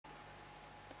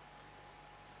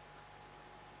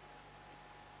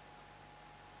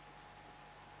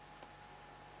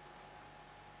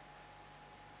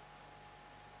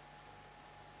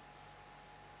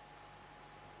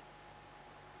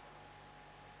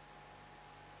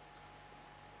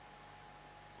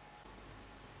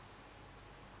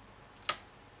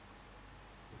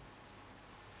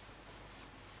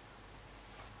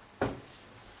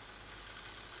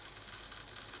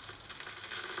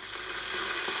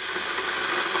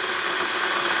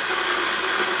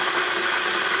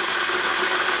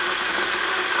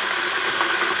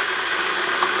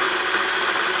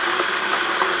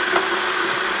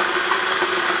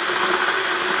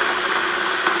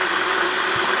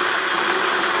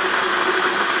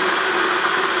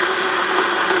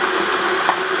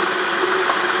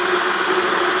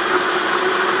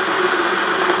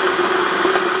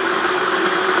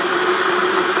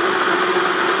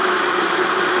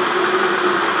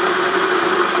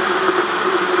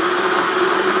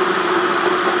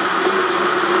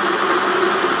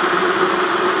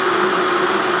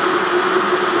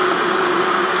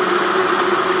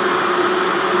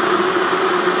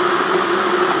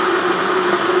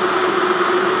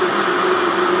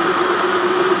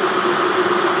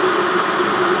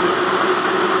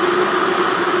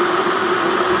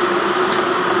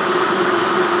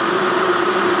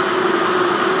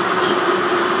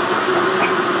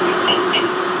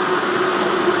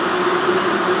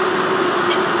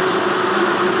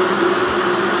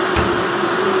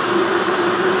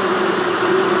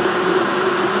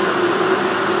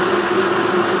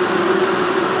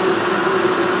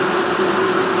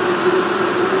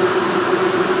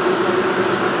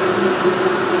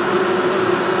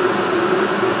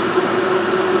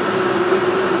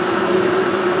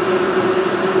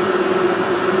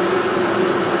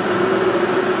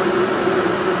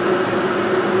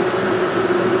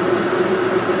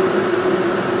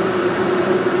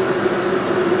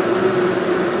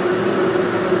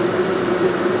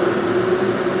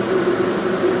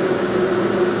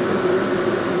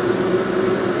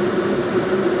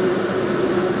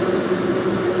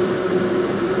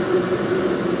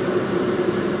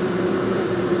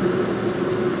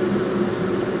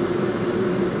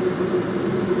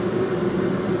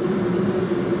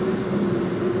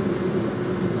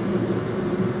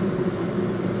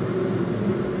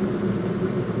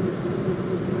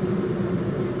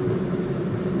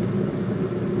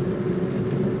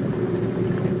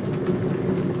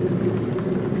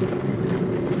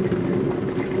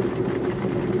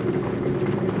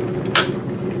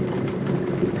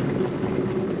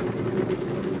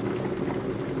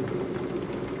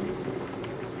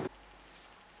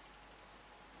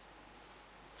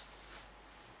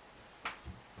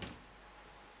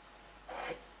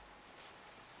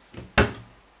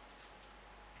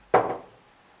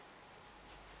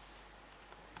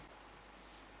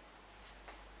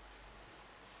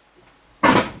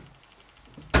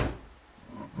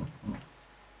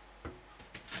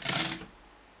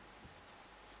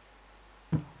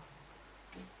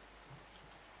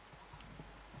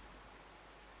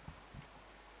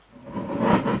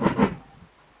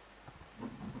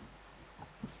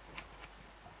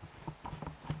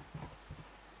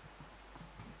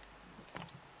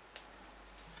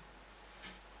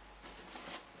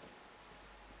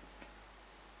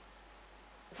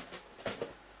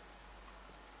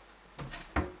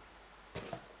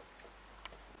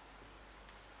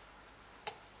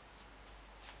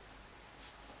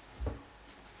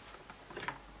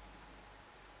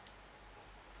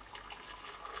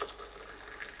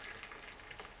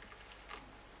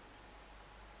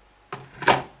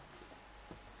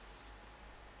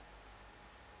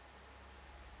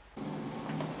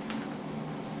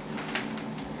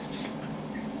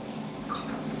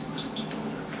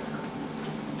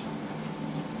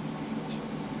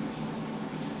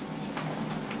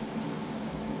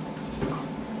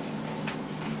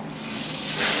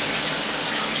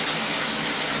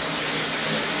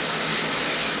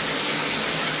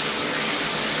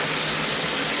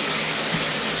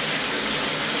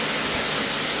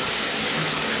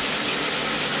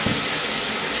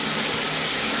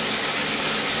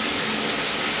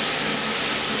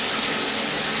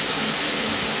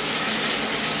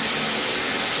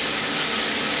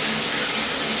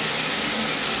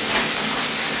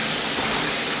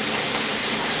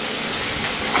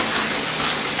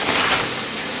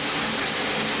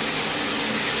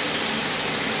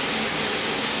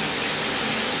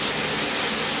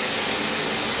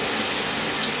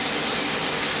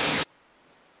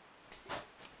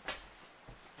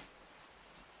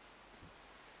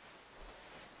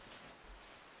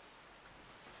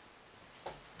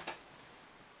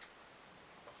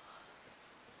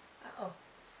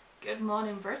Good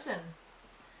morning, Britain.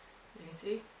 As you can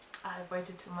see, I've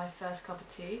waited till my first cup of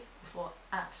tea before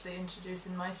actually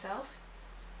introducing myself.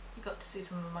 You got to see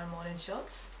some of my morning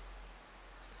shots.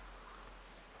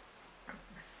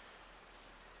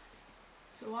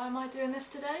 So why am I doing this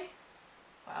today?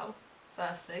 Well,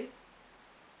 firstly,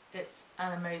 it's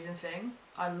an amazing thing.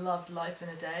 I loved Life in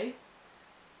a Day.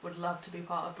 Would love to be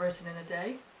part of Britain in a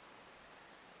Day.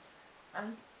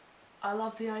 And I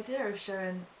love the idea of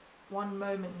showing one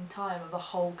moment in time of the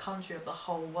whole country, of the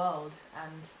whole world,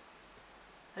 and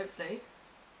hopefully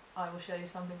I will show you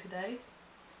something today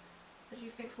that you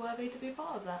think's worthy to be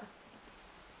part of that.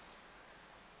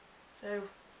 So,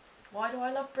 why do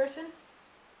I love Britain?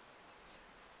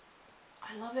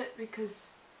 I love it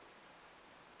because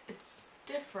it's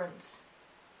different.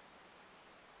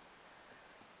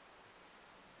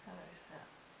 How do I explain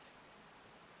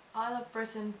that? I love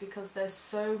Britain because there's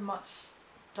so much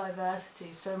diversity,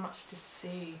 so much to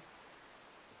see.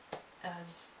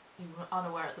 As you're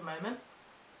unaware at the moment,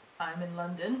 I'm in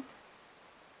London,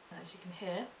 and as you can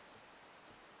hear,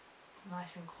 it's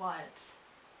nice and quiet.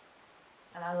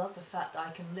 And I love the fact that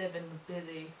I can live in a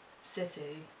busy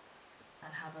city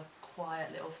and have a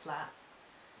quiet little flat,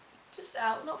 just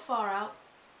out, not far out,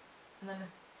 and then a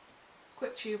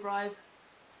quick tube ride,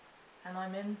 and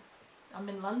I'm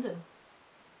in London.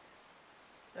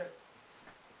 So,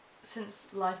 since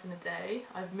Life in a Day,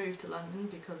 I've moved to London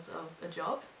because of a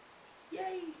job.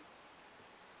 Yay!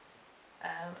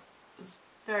 It was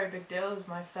a very big deal. It was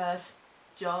my first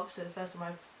job, so the first time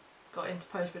I got into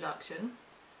post-production.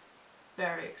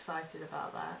 Very excited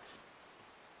about that.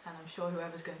 And I'm sure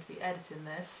whoever's going to be editing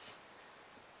this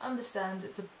understands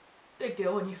it's a big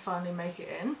deal when you finally make it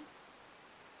in.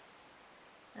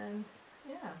 And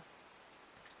yeah.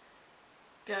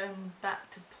 Going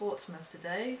back to Portsmouth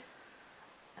today,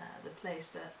 the place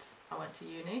that I went to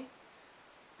uni,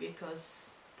 because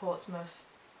Portsmouth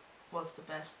was the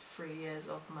best 3 years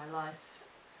of my life,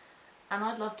 and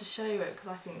I'd love to show you it because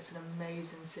I think it's an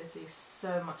amazing city,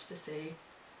 so much to see,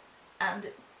 and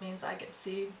it means I get to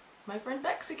see my friend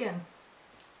Bex again,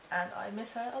 and I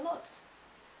miss her a lot,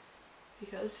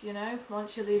 because you know,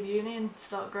 once you leave uni and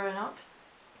start growing up,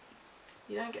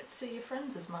 you don't get to see your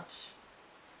friends as much.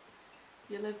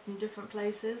 You live in different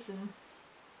places and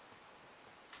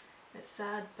it's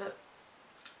sad, but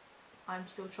I'm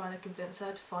still trying to convince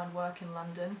her to find work in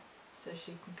London so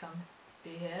she can come be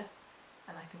here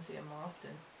and I can see her more often.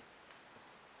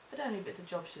 But only if it's a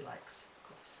job she likes, of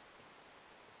course.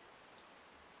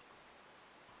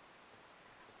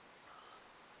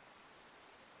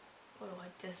 What do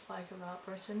I dislike about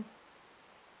Britain?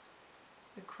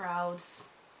 The crowds,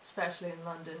 especially in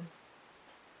London.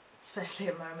 Especially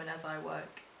at the moment as I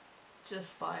work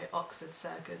just by Oxford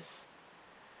Circus.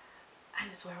 And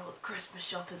it's where all the Christmas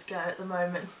shoppers go at the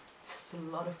moment. There's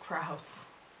a lot of crowds,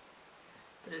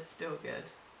 but it's still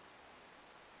good.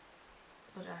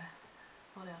 But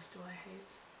what else do I hate?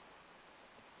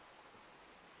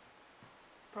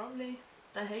 Probably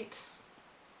the hate.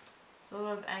 There's a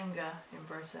lot of anger in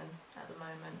Britain at the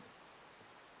moment.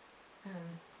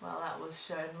 And well, that was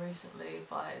shown recently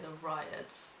by the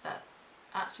riots that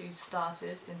actually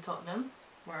started in Tottenham,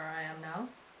 where I am now.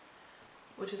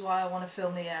 Which is why I want to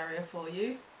film the area for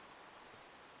you.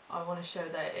 I want to show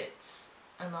that it's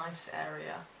a nice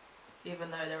area, even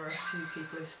though there were a few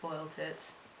people who spoilt it.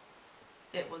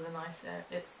 It was a nice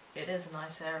it is a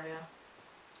nice area,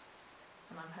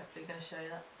 and I'm hopefully going to show you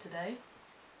that today.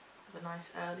 Have a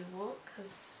nice early walk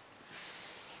because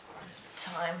what is the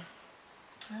time?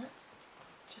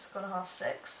 Just gone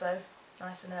 6:30, so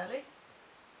nice and early.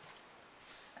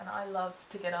 And I love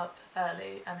to get up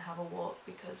early and have a walk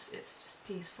because it's just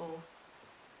peaceful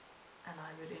and I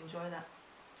really enjoy that.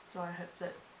 So I hope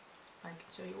that I can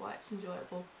show you why it's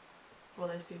enjoyable for all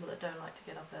those people that don't like to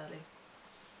get up early.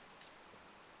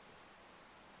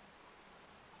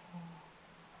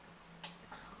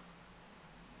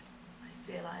 I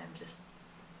feel I am just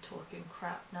talking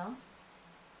crap now.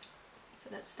 So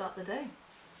let's start the day.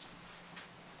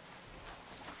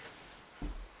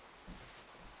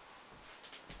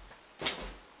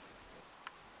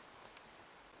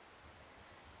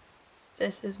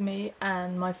 This is me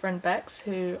and my friend Bex,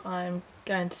 who I'm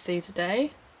going to see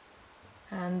today,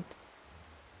 and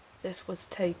this was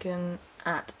taken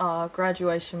at our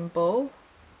graduation ball,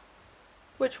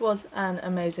 which was an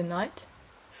amazing night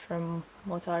from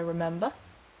what I remember.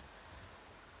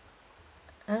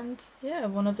 And yeah,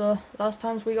 one of the last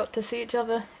times we got to see each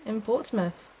other in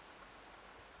Portsmouth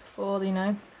before, you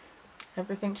know,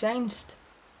 everything changed.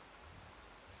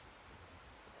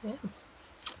 Yeah.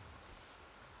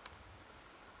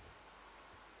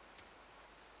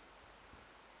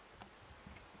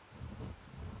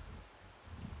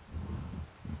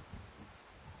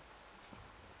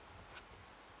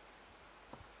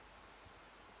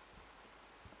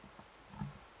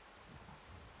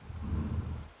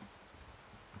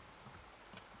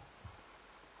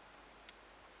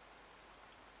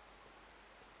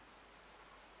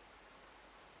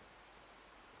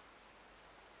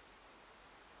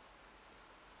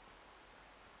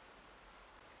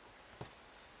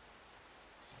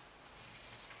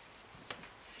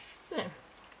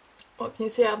 What can you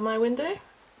see out of my window?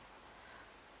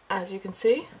 As you can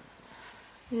see,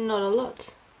 not a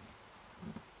lot.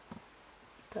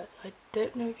 But I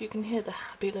don't know if you can hear the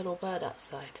happy little bird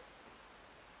outside.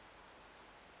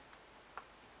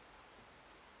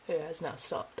 It has now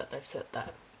stopped that I've said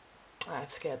that. I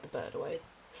have scared the bird away.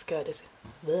 The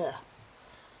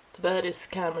bird is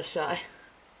camera shy.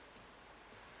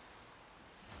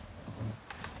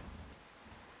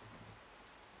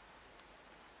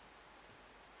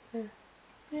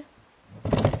 Yeah.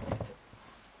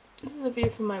 This is the view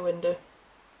from my window.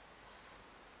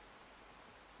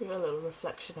 With a little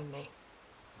reflection of me.